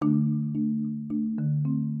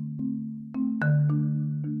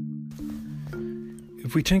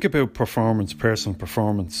If we think about performance, personal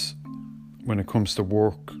performance, when it comes to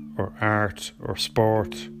work or art or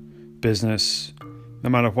sport, business, no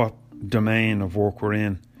matter what domain of work we're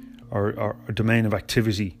in, or domain of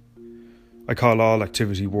activity, I call all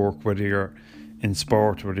activity work, whether you're in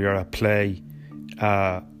sport, whether you're at play,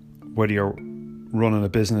 whether you're running a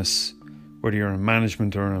business, whether you're in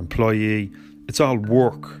management or an employee, it's all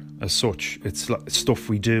work as such. It's stuff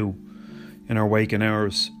we do in our waking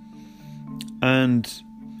hours. And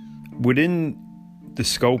within the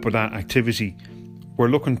scope of that activity, we're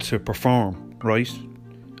looking to perform, right?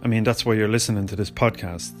 I mean, that's why you're listening to this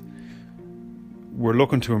podcast. We're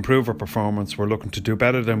looking to improve our performance. We're looking to do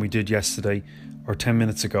better than we did yesterday or 10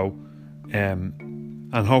 minutes ago,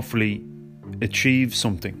 and hopefully achieve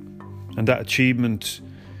something. And that achievement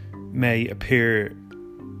may appear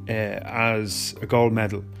as a gold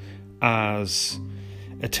medal, as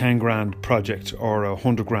a 10 grand project or a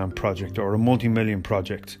 100 grand project or a multi-million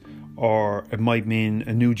project, or it might mean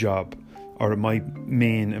a new job, or it might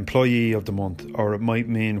mean employee of the month, or it might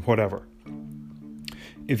mean whatever.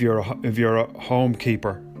 If you're a home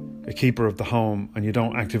keeper, a keeper of the home, and you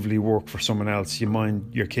don't actively work for someone else, you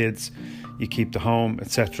mind your kids, you keep the home,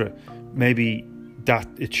 etc. Maybe that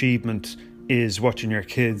achievement is watching your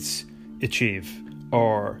kids achieve,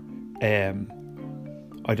 or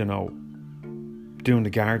I don't know, doing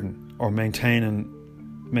the garden, or maintaining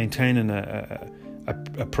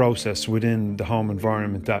a process within the home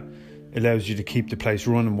environment that allows you to keep the place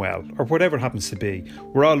running well, or whatever it happens to be.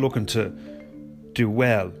 We're all looking to do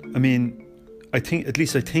well. I mean, I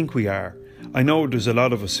think we are. I know there's a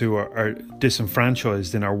lot of us who are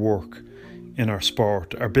disenfranchised in our work, in our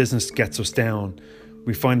sport. Our business gets us down.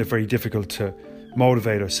 We find it very difficult to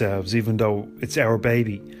motivate ourselves, even though it's our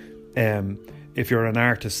baby. If you're an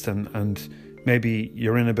artist and maybe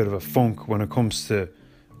you're in a bit of a funk when it comes to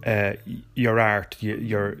your art,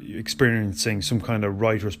 you're experiencing some kind of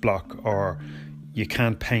writer's block, or you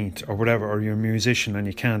can't paint or whatever, or you're a musician and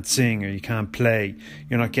you can't sing or you can't play,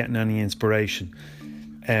 you're not getting any inspiration,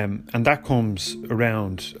 and that comes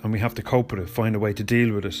around, and we have to cope with it, find a way to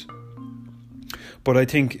deal with it. But I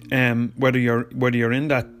think whether you're in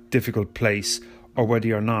that difficult place or whether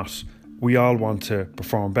you're not, we all want to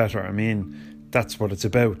perform better. I mean, that's what it's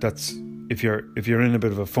about. That's if you're in a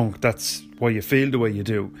bit of a funk, that's why you feel the way you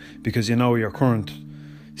do, because you know your current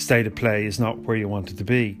state of play is not where you want it to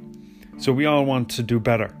be. So we all want to do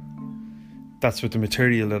better. That's what the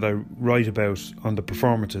material that I write about on The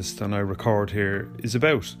Performatist and I record here is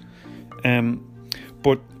about.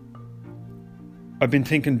 But I've been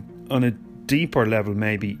thinking on a deeper level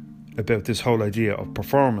maybe about this whole idea of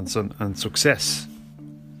performance and success.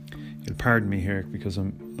 You'll pardon me here because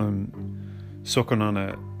I'm sucking on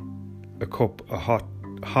a cup of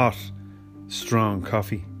hot, strong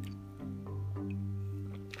coffee.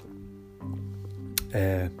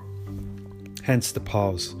 Hence the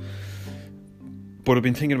pause. But I've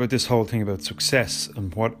been thinking about this whole thing about success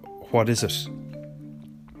and what is it?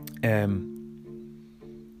 And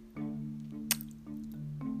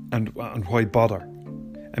why bother?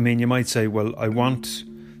 I mean, you might say, well, I want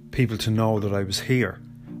people to know that I was here.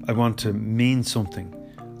 I want to mean something.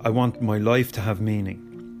 I want my life to have meaning.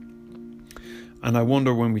 And I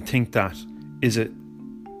wonder, when we think that, is it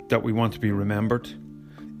that we want to be remembered?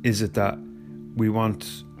 Is it that we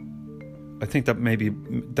want... I think that maybe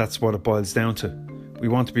that's what it boils down to. We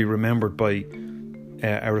want to be remembered by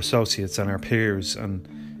our associates and our peers and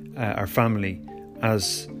our family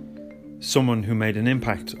as someone who made an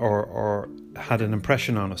impact or had an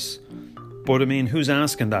impression on us. But I mean, who's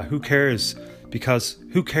asking that? Who cares? Because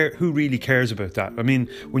who really cares about that? I mean,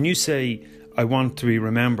 when you say, I want to be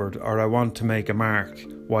remembered, or I want to make a mark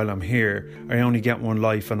while I'm here, I only get one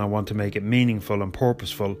life and I want to make it meaningful and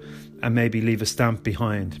purposeful, and maybe leave a stamp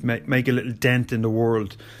behind, make a little dent in the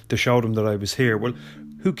world to show them that I was here. Well,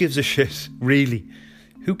 who gives a shit, really?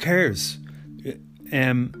 Who cares?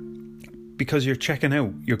 Because you're checking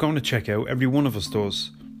out. You're going to check out. Every one of us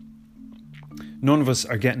does. None of us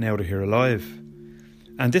are getting out of here alive.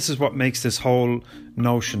 And this is what makes this whole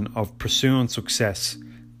notion of pursuing success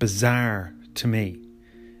bizarre to me.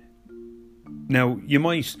 Now, you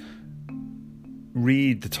might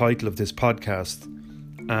read the title of this podcast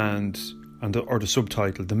or the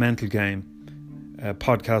subtitle, The Mental Game, a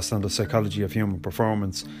podcast on the psychology of human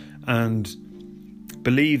performance, and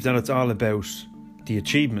believe that it's all about the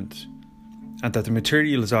achievement, and that the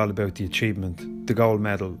material is all about the achievement, the gold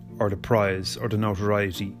medal or the prize or the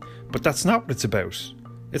notoriety. But that's not what it's about.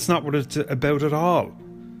 It's not what it's about at all.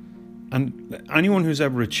 And anyone who's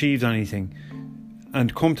ever achieved anything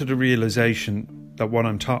and come to the realization that what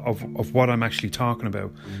I'm of what I'm actually talking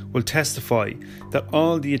about will testify that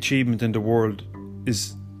all the achievement in the world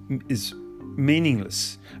is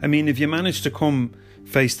meaningless. I mean, if you manage to come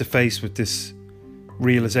face to face with this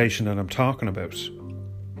realization that I'm talking about,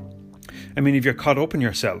 I mean, if you're caught up in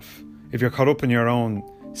yourself, if you're caught up in your own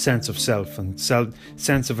sense of self and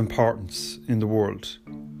sense of importance in the world,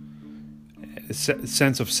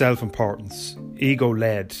 sense of self-importance,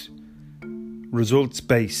 ego-led,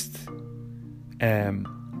 results-based,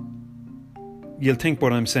 you'll think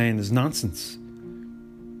what I'm saying is nonsense.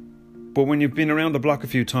 But when you've been around the block a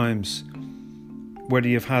few times, whether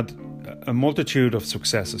you've had a multitude of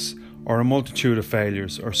successes or a multitude of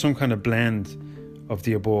failures or some kind of blend of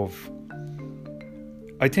the above,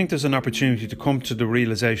 I think there's an opportunity to come to the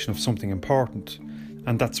realization of something important.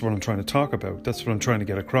 And that's what I'm trying to talk about. That's what I'm trying to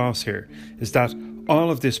get across here, is that all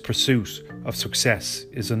of this pursuit of success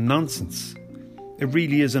is a nonsense. It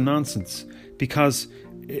really is a nonsense, because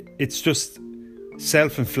it's just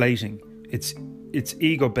self-inflating. It's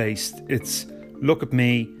ego-based. It's, look at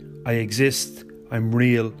me, I exist, I'm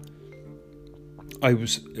real. I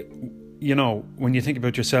was, when you think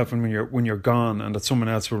about yourself and when you're gone and that someone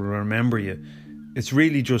else will remember you, it's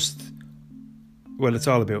really just, well, it's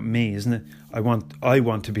all about me, isn't it? I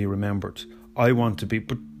want to be remembered.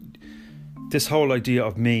 But this whole idea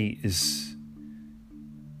of me is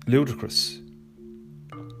ludicrous.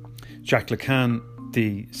 Jacques Lacan,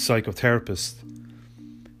 the psychotherapist,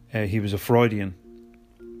 he was a Freudian,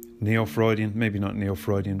 neo-Freudian, maybe not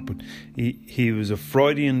neo-Freudian, but he was a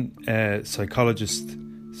Freudian psychologist,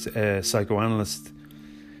 psychoanalyst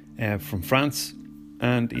from France,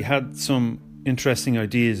 and he had some interesting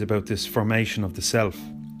ideas about this formation of the self.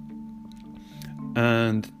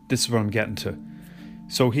 And this is what I'm getting to.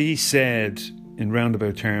 So he said, in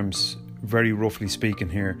roundabout terms, very roughly speaking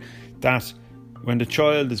here, that when the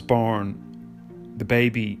child is born, the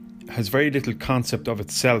baby has very little concept of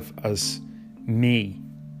itself as me,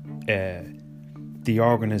 the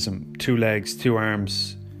organism, 2 legs, 2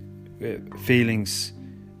 arms, feelings,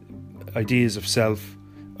 ideas of self,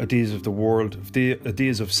 ideas of the world,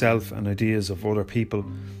 ideas of self and ideas of other people,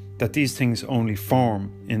 that these things only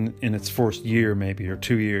form in its first year maybe, or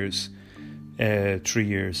 2 years, 3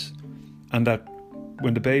 years. And that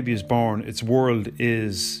when the baby is born, its world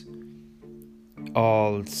is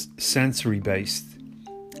all sensory based,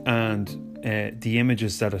 and the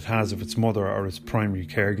images that it has of its mother or its primary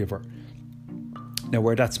caregiver. Now,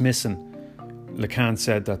 where that's missing, Lacan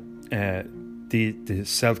said that the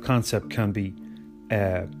self-concept can be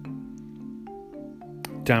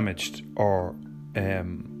damaged or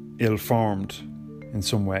ill-formed in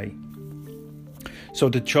some way. So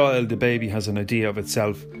the baby has an idea of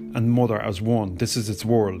itself and mother as one. This is its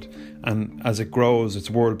world, and as it grows, its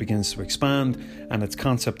world begins to expand and its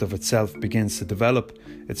concept of itself begins to develop.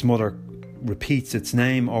 Its mother repeats its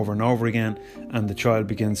name over and over again, and the child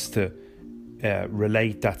begins to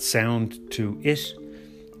relate that sound to it,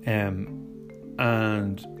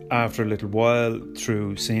 and after a little while,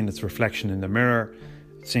 through seeing its reflection in the mirror,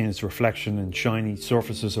 seeing its reflection in shiny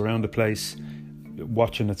surfaces around the place,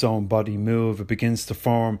 watching its own body move, it begins to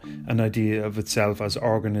form an idea of itself as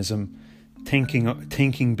organism,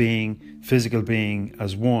 thinking being, physical being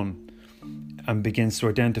as one, and begins to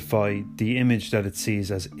identify the image that it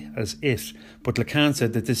sees as it. But Lacan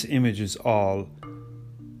said that this image is all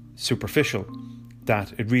superficial,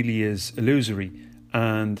 that it really is illusory,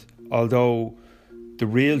 and although the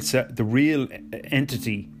real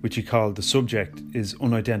entity, which he called the subject, is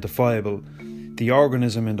unidentifiable, the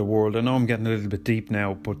organism in the world, I know I'm getting a little bit deep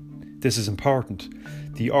now, but this is important.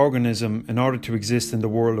 The organism, in order to exist in the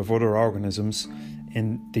world of other organisms,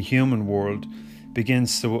 in the human world,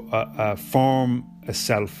 begins to form a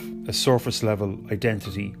self, a surface level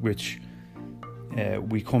identity, which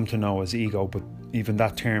we come to know as ego, but even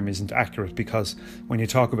that term isn't accurate, because when you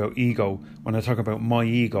talk about ego, when I talk about my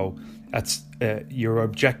ego, that's you're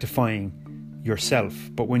objectifying yourself.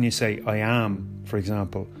 But when you say I am, for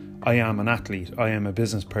example, I am an athlete, I am a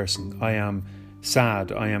business person, I am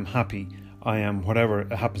sad, I am happy, I am whatever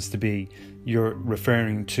it happens to be, you're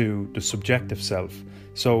referring to the subjective self.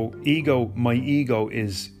 So ego, my ego,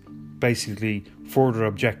 is basically further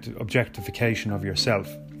objectification of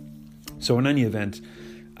yourself. So in any event,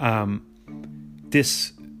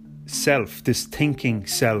 this self, this thinking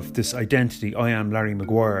self, this identity, I am Larry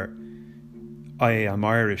Maguire, I am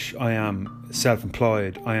Irish, I am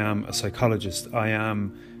self-employed, I am a psychologist, I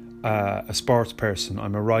am a sports person,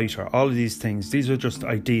 I'm a writer, all of these things, these are just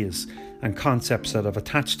ideas and concepts that I've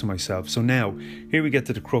attached to myself. So now, here we get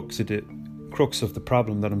to the crux of crux of the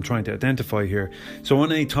problem that I'm trying to identify here. So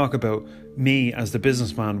when I talk about me as the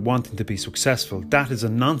businessman wanting to be successful, that is a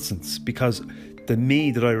nonsense, because the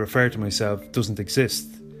me that I refer to myself doesn't exist.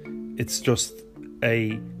 It's just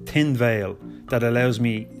a thin veil that allows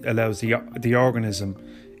the organism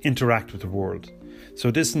interact with the world.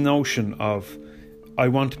 So this notion of I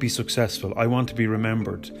want to be successful, I want to be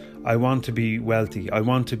remembered, I want to be wealthy, I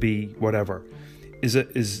want to be whatever,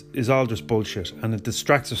 is all just bullshit, and it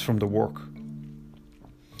distracts us from the work.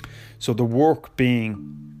 So the work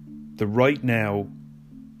being the right now,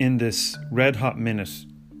 in this red hot minute,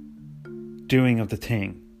 doing of the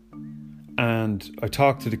thing. And I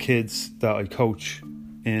talk to the kids that I coach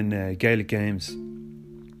in Gaelic games,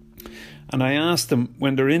 and I ask them,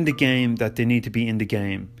 when they're in the game, that they need to be in the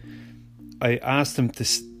game. I ask them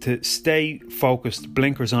to stay focused,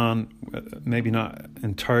 blinkers on, maybe not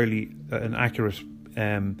entirely an accurate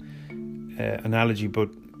analogy, but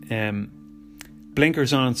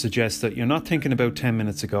blinkers on suggests that you're not thinking about 10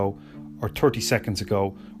 minutes ago or 30 seconds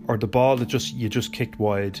ago, or the ball that you just kicked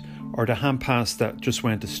wide, or the hand pass that just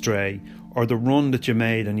went astray, or the run that you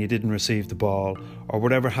made and you didn't receive the ball, or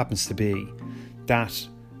whatever happens to be. That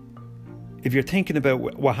if you're thinking about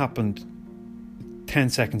what happened 10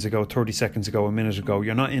 seconds ago, 30 seconds ago, a minute ago,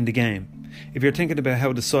 you're not in the game. If you're thinking about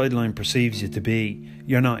how the sideline perceives you to be,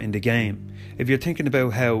 you're not in the game. If you're thinking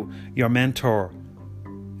about how your mentor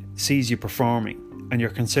sees you performing and you're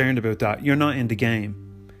concerned about that, you're not in the game.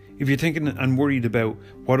 If you're thinking and worried about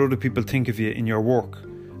what other people think of you in your work,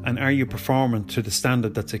 and are you performing to the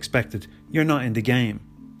standard that's expected, you're not in the game.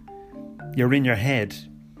 You're in your head.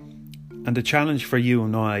 And the challenge for you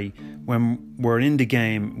and I, when we're in the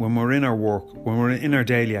game, when we're in our work, when we're in our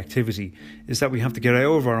daily activity, is that we have to get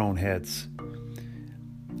out of our own heads.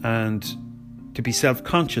 And to be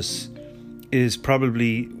self-conscious is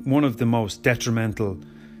probably one of the most detrimental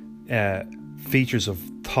features of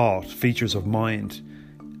thought, features of mind,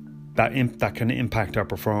 that can impact our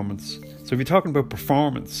performance. So if you're talking about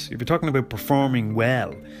performance, if you're talking about performing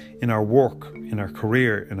well in our work, in our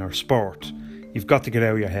career, in our sport, you've got to get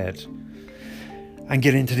out of your head and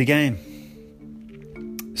get into the game.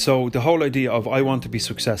 So the whole idea of I want to be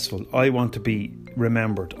successful, I want to be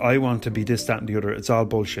remembered, I want to be this, that and the other, it's all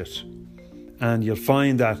bullshit. And you'll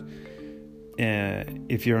find that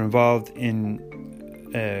if you're involved in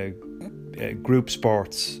group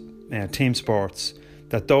sports, team sports,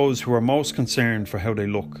 that those who are most concerned for how they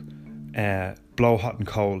look, blow hot and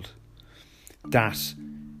cold, that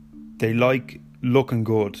they like looking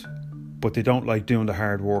good, but they don't like doing the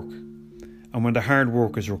hard work. And when the hard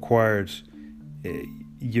work is required,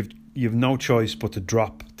 you've no choice but to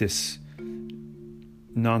drop this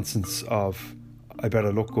nonsense of I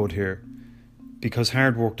better look good here, because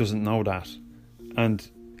hard work doesn't know that. And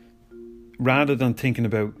rather than thinking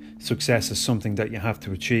about success as something that you have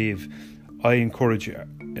to achieve, I encourage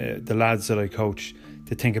the lads that I coach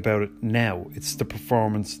to think about it now. It's the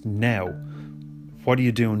performance now. What are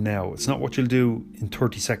you doing now? It's not what you'll do in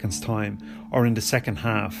 30 seconds time or in the second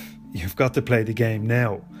half. You've got to play the game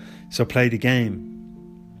now. So play the game.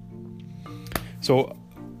 So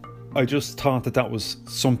I just thought that was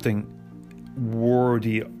something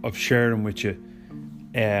worthy of sharing with you,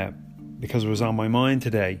 because it was on my mind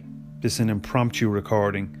today. This is an impromptu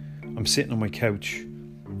recording. I'm sitting on my couch.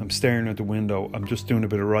 I'm staring out the window. I'm just doing a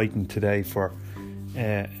bit of writing today for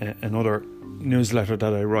another newsletter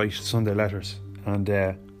that I write, Sunday Letters. And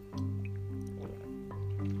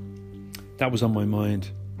that was on my mind.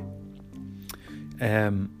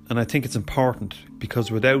 And I think it's important, because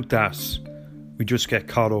without that, we just get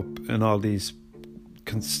caught up in all these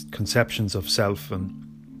conceptions of self, and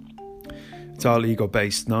it's all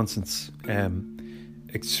ego-based nonsense.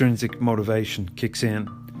 Extrinsic motivation kicks in,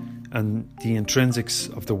 and the intrinsics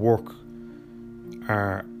of the work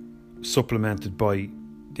are supplemented by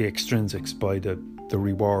the extrinsics, by the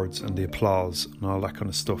rewards and the applause and all that kind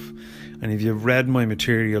of stuff. And if you've read my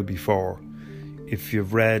material before, if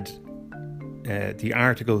you've read the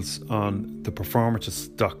articles on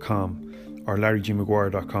theperformatist.com or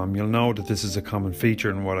larrygmaguire.com, you'll know that this is a common feature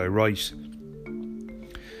in what I write.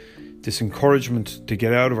 This encouragement to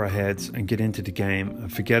get out of our heads and get into the game and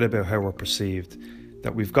forget about how we're perceived.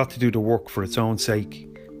 That we've got to do the work for its own sake.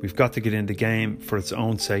 We've got to get in the game for its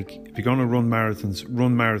own sake. If you're going to run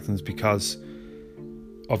marathons because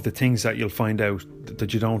of the things that you'll find out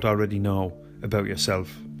that you don't already know about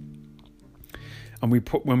yourself. And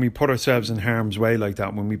when we put ourselves in harm's way like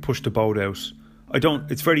that, when we push the boat out,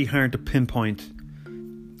 it's very hard to pinpoint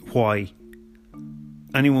why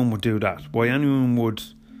anyone would do that. Why anyone would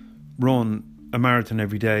run a marathon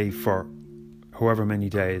every day for however many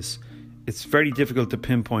days. It's very difficult to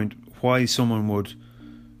pinpoint why someone would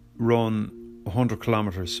run 100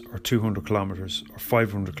 kilometres or 200 kilometres or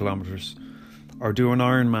 500 kilometres or do an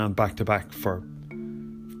Ironman back-to-back for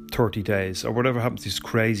 30 days or whatever happens to this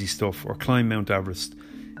crazy stuff, or climb Mount Everest.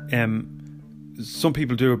 Some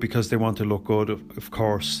people do it because they want to look good, of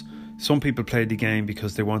course. Some people play the game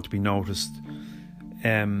because they want to be noticed.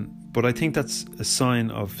 But I think that's a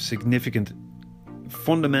sign of significant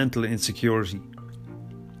fundamental insecurity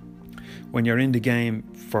when you're in the game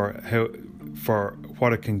for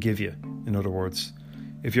what it can give you. In other words,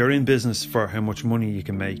 if you're in business for how much money you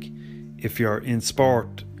can make, if you're in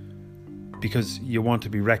sport because you want to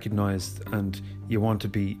be recognised and you want to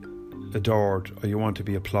be adored or you want to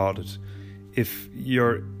be applauded, if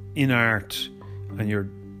you're in art and you're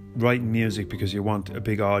writing music because you want a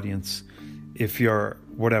big audience, if you're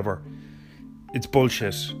whatever, it's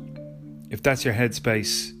bullshit. If that's your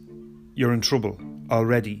headspace, you're in trouble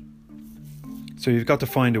already. So you've got to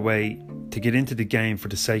find a way to get into the game for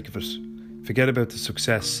the sake of it. Forget about the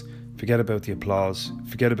success, forget about the applause,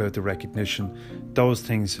 forget about the recognition. Those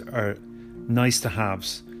things are nice to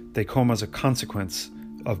haves. They come as a consequence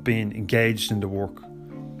of being engaged in the work.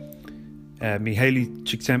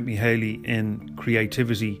 Csikszentmihalyi in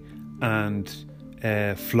Creativity and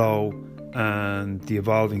Flow and The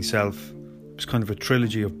Evolving Self, it's kind of a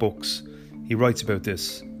trilogy of books. He writes about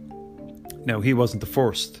this. Now, he wasn't the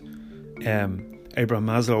first. Abraham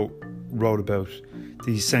Maslow wrote about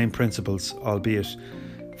these same principles, albeit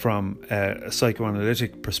from a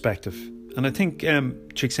psychoanalytic perspective. And I think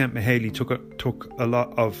Csikszentmihalyi took a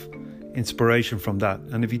lot of inspiration from that.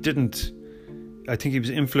 And if he didn't, I think he was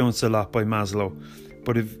influenced a lot by Maslow.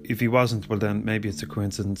 But if he wasn't, well then maybe it's a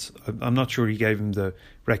coincidence. I'm not sure he gave him the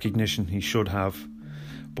recognition he should have.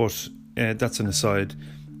 But that's an aside.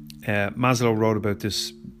 Maslow wrote about this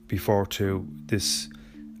before too, this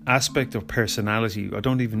aspect of personality. I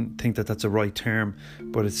don't even think that that's a right term,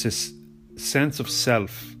 but it's this sense of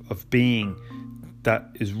self, of being, that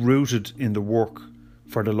is rooted in the work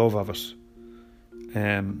for the love of it.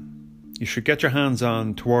 You should get your hands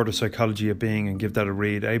on Toward the Psychology of Being and give that a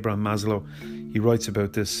read. Abraham Maslow, he writes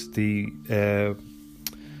about this, the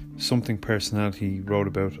something personality he wrote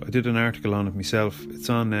about. I did an article on it myself. It's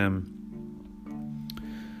on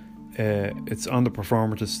The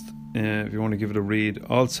Performatist, if you want to give it a read.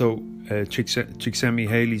 Also,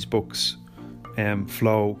 Csikszentmihalyi's books,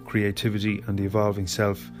 Flow, Creativity and The Evolving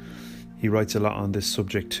Self. He writes a lot on this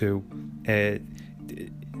subject too. The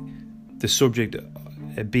subject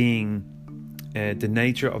being the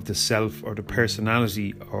nature of the self, or the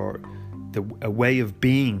personality, or a way of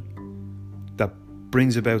being that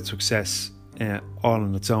brings about success all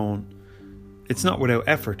on its own. It's not without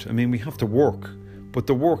effort. I mean, we have to work, but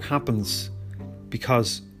the work happens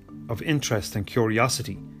because of interest and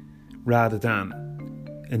curiosity rather than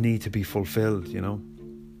a need to be fulfilled, you know.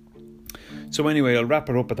 So anyway, I'll wrap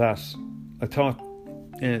it up at that. I thought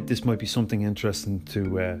this might be something interesting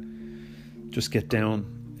to just get down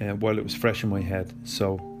while it was fresh in my head.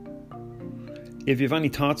 So if you have any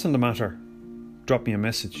thoughts on the matter, drop me a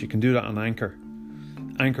message. You can do that on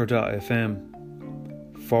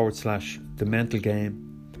anchor.fm/thementalgame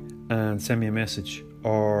and send me a message.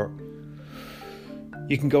 Or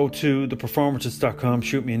you can go to theperformatist.com,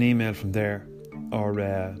 shoot me an email from there, or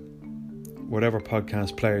whatever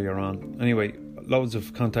podcast player you're on. Anyway, loads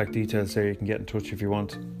of contact details there. You can get in touch if you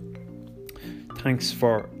want. Thanks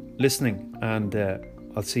for listening, and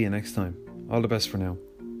I'll see you next time. All the best for now.